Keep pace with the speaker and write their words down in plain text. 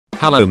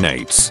Hello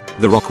mates,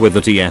 The Rock with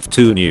the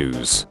TF2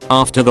 news.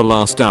 After the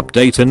last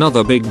update,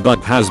 another big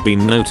bug has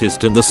been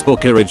noticed in the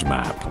Spookerage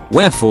map,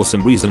 where for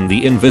some reason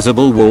the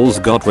invisible walls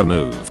got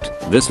removed.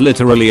 This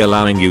literally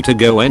allowing you to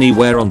go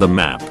anywhere on the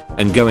map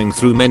and going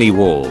through many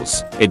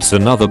walls. It's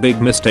another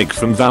big mistake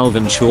from Valve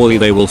and surely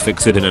they will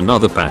fix it in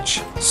another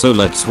patch. So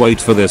let's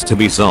wait for this to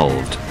be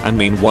solved, and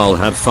meanwhile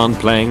have fun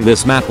playing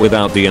this map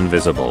without the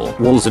invisible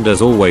walls, and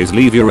as always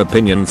leave your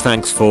opinion.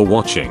 Thanks for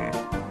watching.